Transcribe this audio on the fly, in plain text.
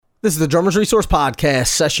This is the Drummers Resource Podcast,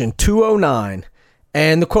 session 209.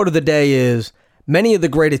 And the quote of the day is, "Many of the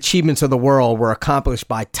great achievements of the world were accomplished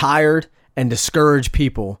by tired and discouraged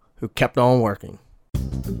people who kept on working."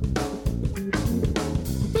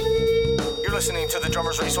 You're listening to the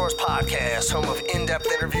Drummers Resource Podcast, home of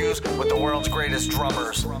in-depth interviews with the world's greatest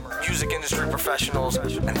drummers, music industry professionals,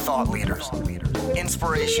 and thought leaders.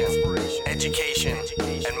 Inspiration, education,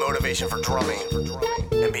 and motivation for drumming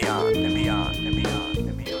and beyond, and beyond, and beyond, and beyond.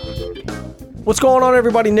 What's going on,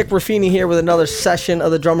 everybody? Nick Ruffini here with another session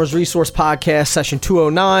of the Drummers Resource Podcast, session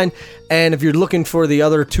 209. And if you're looking for the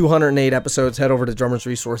other 208 episodes, head over to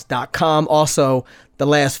drummersresource.com. Also, the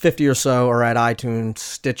last 50 or so are at iTunes,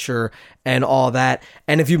 Stitcher, and all that.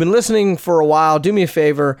 And if you've been listening for a while, do me a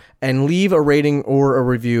favor and leave a rating or a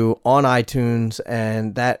review on iTunes.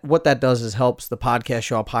 And what that does is helps the podcast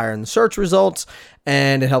show up higher in the search results,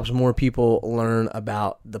 and it helps more people learn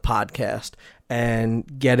about the podcast and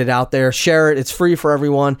get it out there. Share it. It's free for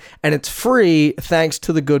everyone, and it's free thanks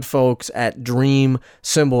to the good folks at Dream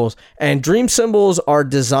Cymbals. And Dream Cymbals are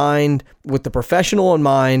designed with the professional in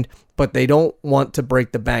mind, but they don't want to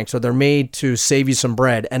break the bank, so they're made to save you some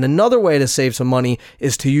bread. And another way to save some money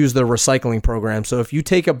is to use their recycling program. So if you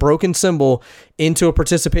take a broken cymbal into a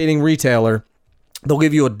participating retailer, they'll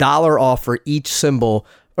give you $1 off for each cymbal,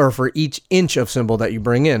 or for each inch of cymbal that you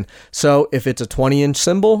bring in. So if it's a 20-inch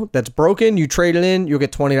cymbal that's broken, you trade it in, you'll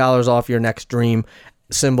get $20 off your next Dream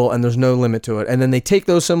cymbal, and there's no limit to it. And then they take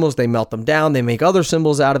those cymbals, they melt them down, they make other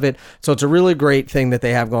cymbals out of it. So it's a really great thing that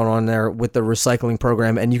they have going on there with the recycling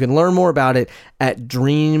program, and you can learn more about it at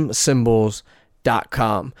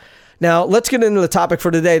dreamcymbals.com. Now, let's get into the topic for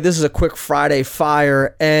today. This is a quick Friday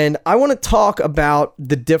fire, and I want to talk about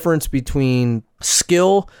the difference between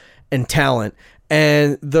skill and talent.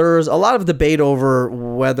 And there's a lot of debate over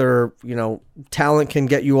whether, talent can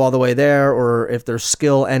get you all the way there, or if there's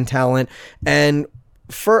skill and talent. And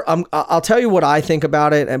I'll tell you what I think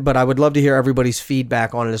about it, but I would love to hear everybody's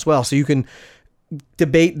feedback on it as well. So you can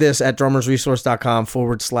debate this at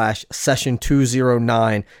drummersresource.com/session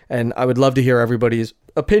 209. And I would love to hear everybody's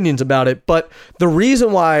opinions about it. But the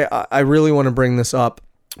reason why I really want to bring this up,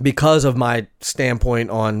 because of my standpoint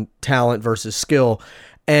on talent versus skill,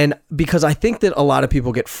 and because I think that a lot of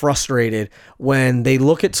people get frustrated when they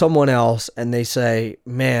look at someone else and they say,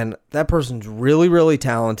 man, that person's really, really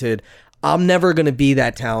talented. I'm never going to be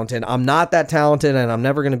that talented. I'm not that talented, and I'm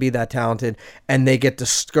never going to be that talented. And they get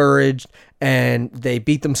discouraged and they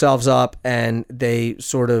beat themselves up, and they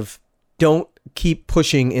sort of don't keep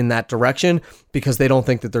pushing in that direction because they don't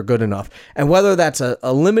think that they're good enough. And whether that's a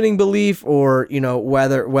limiting belief, or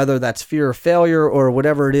whether that's fear of failure or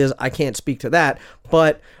whatever it is, I can't speak to that.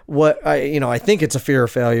 But I think it's a fear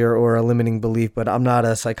of failure or a limiting belief, but I'm not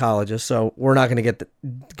a psychologist, so we're not going to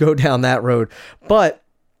go down that road. But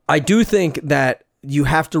I do think that you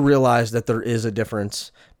have to realize that there is a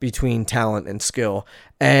difference between talent and skill.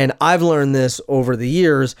 And I've learned this over the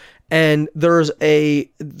years. And there's a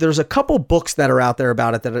couple books that are out there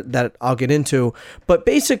about it that I'll get into. But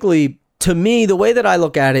basically, to me, the way that I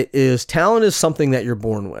look at it is talent is something that you're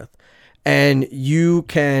born with. And you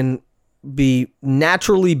can be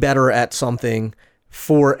naturally better at something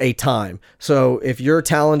for a time. So if you're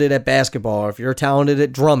talented at basketball, or if you're talented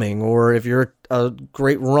at drumming, or if you're a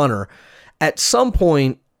great runner, at some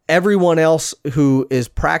point, everyone else who is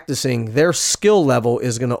practicing, their skill level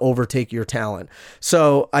is going to overtake your talent.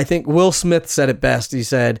 So I think Will Smith said it best. He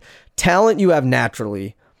said, talent you have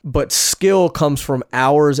naturally, but skill comes from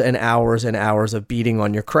hours and hours and hours of beating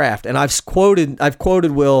on your craft. And I've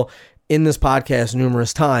quoted Will in this podcast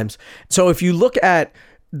numerous times. So if you look at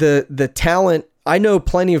the talent, I know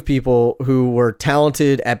plenty of people who were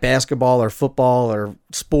talented at basketball or football or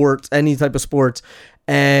sports, any type of sports,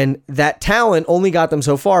 and that talent only got them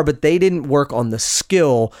so far, but they didn't work on the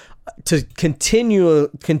skill to continue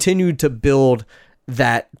to build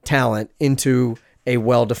that talent into a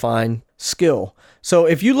well-defined skill. So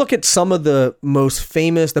if you look at some of the most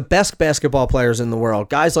famous, the best basketball players in the world,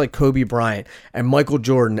 guys like Kobe Bryant and Michael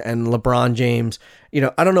Jordan and LeBron James,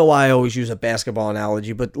 I don't know why I always use a basketball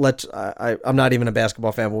analogy, but I'm not even a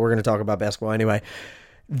basketball fan, but we're going to talk about basketball anyway.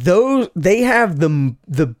 They have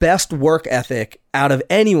the best work ethic out of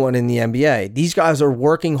anyone in the NBA. These guys are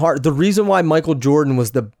working hard. The reason why Michael Jordan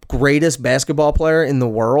was the greatest basketball player in the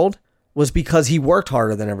world was because he worked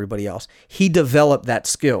harder than everybody else. He developed that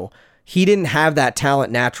skill. He didn't have that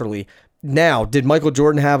talent naturally. Now, did Michael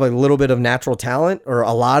Jordan have a little bit of natural talent, or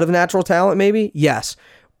a lot of natural talent maybe? Yes.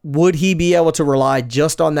 Would he be able to rely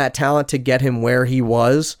just on that talent to get him where he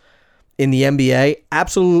was in the NBA,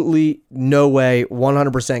 absolutely no way,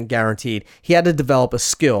 100% guaranteed. He had to develop a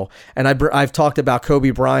skill. And I've talked about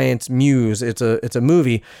Kobe Bryant's Muse. It's a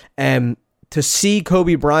movie. And to see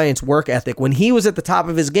Kobe Bryant's work ethic, when he was at the top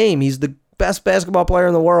of his game, he's the best basketball player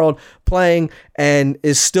in the world playing and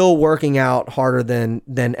is still working out harder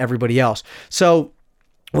than everybody else. So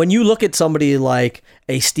when you look at somebody like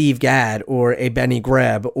a Steve Gadd or a Benny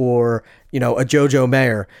Greb or, a JoJo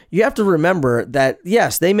Mayer, you have to remember that,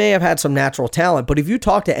 yes, they may have had some natural talent, but if you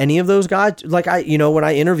talk to any of those guys, like when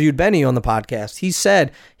I interviewed Benny on the podcast, he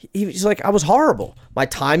said, he's like, I was horrible. My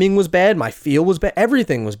timing was bad. My feel was bad.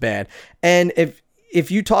 Everything was bad. And if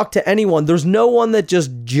you talk to anyone, there's no one that just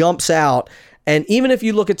jumps out. And even if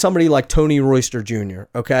you look at somebody like Tony Royster Jr.,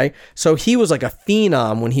 okay? So he was like a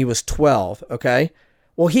phenom when he was 12, okay?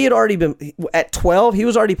 Well, he had already been, at 12, he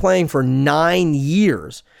was already playing for 9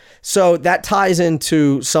 years. So that ties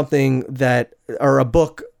into something or a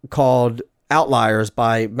book called Outliers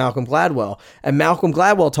by Malcolm Gladwell. And Malcolm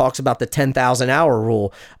Gladwell talks about the 10,000 hour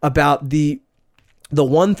rule, about the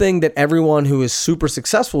one thing that everyone who is super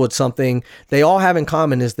successful at something, they all have in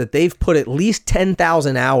common is that they've put at least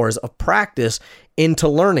 10,000 hours of practice into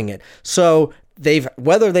learning it. So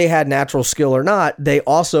whether they had natural skill or not, they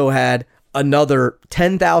also had another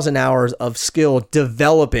 10,000 hours of skill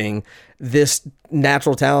developing this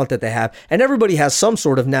natural talent that they have. And everybody has some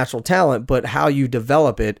sort of natural talent, but how you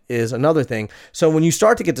develop it is another thing. So when you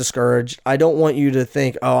start to get discouraged, I don't want you to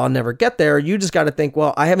think, oh, I'll never get there. You just got to think,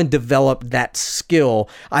 well, I haven't developed that skill.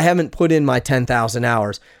 I haven't put in my 10,000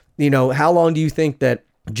 hours. How long do you think that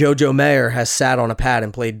JoJo Mayer has sat on a pad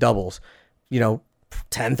and played doubles?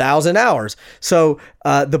 10,000 hours. So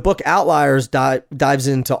the book Outliers dives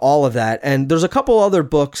into all of that. And there's a couple other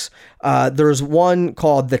books. There's one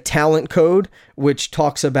called The Talent Code, which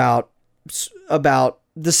talks about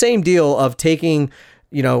the same deal of taking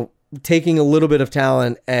a little bit of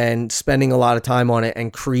talent and spending a lot of time on it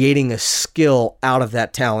and creating a skill out of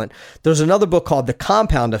that talent. There's another book called The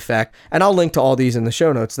Compound Effect, and I'll link to all these in the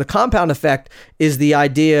show notes. The Compound Effect is the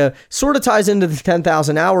idea, sort of ties into the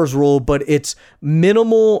 10,000 hours rule, but it's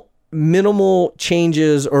minimal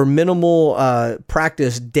changes or minimal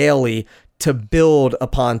practice daily to build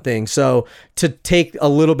upon things. So to take a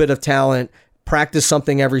little bit of talent, practice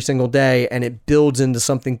something every single day, and it builds into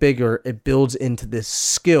something bigger. It builds into this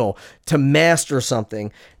skill to master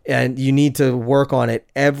something, and you need to work on it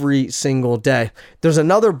every single day. There's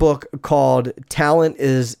another book called Talent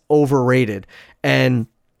is Overrated, and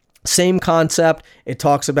same concept. It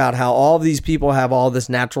talks about how all of these people have all this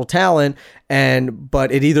natural talent,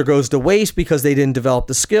 but it either goes to waste because they didn't develop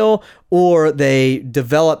the skill, or they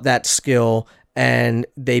developed that skill and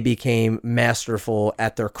they became masterful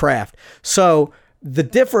at their craft. So the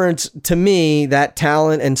difference to me, that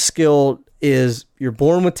talent and skill, is you're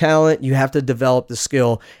born with talent, you have to develop the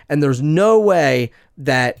skill. And there's no way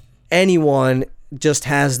that anyone just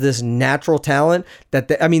has this natural talent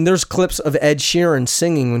there's clips of Ed Sheeran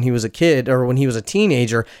singing when he was a kid or when he was a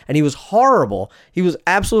teenager, and he was horrible. He was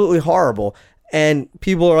absolutely horrible. And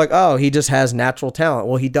people are like, oh, he just has natural talent.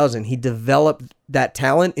 Well, he doesn't. He developed that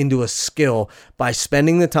talent into a skill by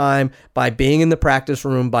spending the time, by being in the practice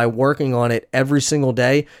room, by working on it every single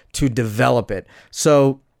day to develop it.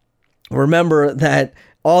 So remember that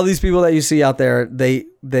all these people that you see out there, they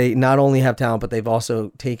not only have talent, but they've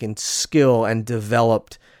also taken skill and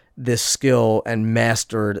developed this skill and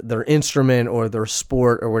mastered their instrument or their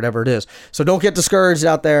sport or whatever it is. So don't get discouraged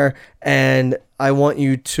out there. And I want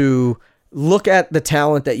you to look at the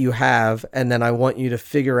talent that you have, and then I want you to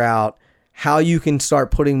figure out how you can start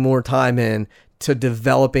putting more time in to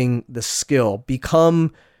developing the skill.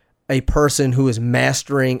 Become a person who is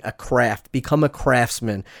mastering a craft. Become a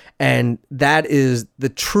craftsman. And that is the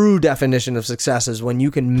true definition of success, is when you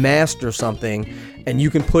can master something and you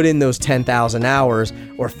can put in those 10,000 hours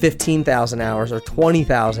or 15,000 hours or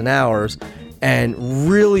 20,000 hours and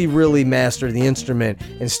really, really master the instrument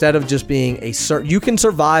instead of just being you can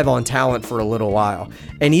survive on talent for a little while.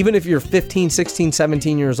 And even if you're 15, 16,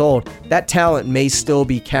 17 years old, that talent may still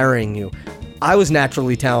be carrying you. I was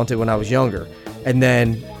naturally talented when I was younger. And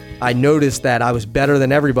then I noticed that I was better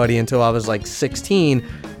than everybody until I was like 16,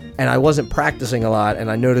 and I wasn't practicing a lot.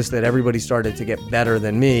 And I noticed that everybody started to get better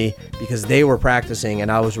than me because they were practicing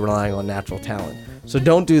and I was relying on natural talent. So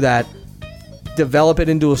don't do that. Develop it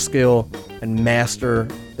into a skill and master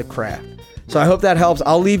the craft. So I hope that helps.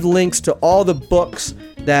 I'll leave links to all the books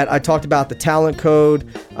that I talked about, The Talent Code,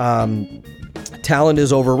 Talent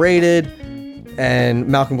is Overrated, and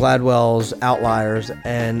Malcolm Gladwell's Outliers.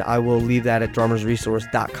 And I will leave that at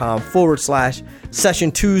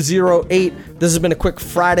drummersresource.com/session 208. This has been a quick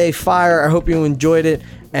Friday Fire. I hope you enjoyed it.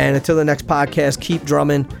 And until the next podcast, keep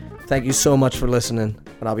drumming. Thank you so much for listening,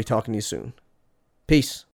 and I'll be talking to you soon.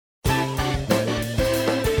 Peace.